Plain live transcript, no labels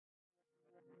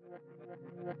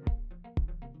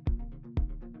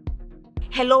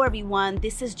Hello everyone,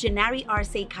 this is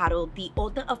Arce-Cotto, the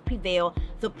author of Prevail,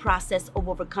 The Process of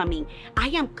Overcoming. I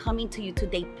am coming to you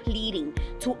today pleading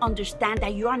to understand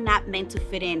that you are not meant to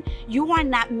fit in. You are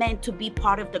not meant to be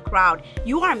part of the crowd.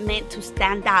 You are meant to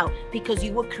stand out because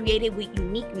you were created with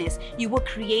uniqueness. You were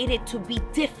created to be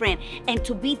different, and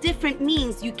to be different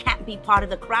means you can't be part of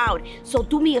the crowd. So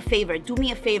do me a favor,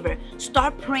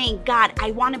 start praying, God,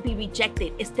 I want to be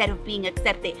rejected instead of being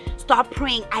accepted. Start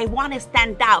praying, I want to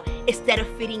stand out instead of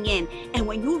fitting in. And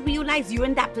when you realize you're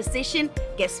in that position,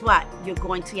 guess what? You're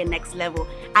going to your next level.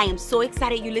 I am so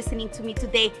excited you're listening to me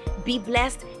today. Be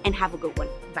blessed and have a good one.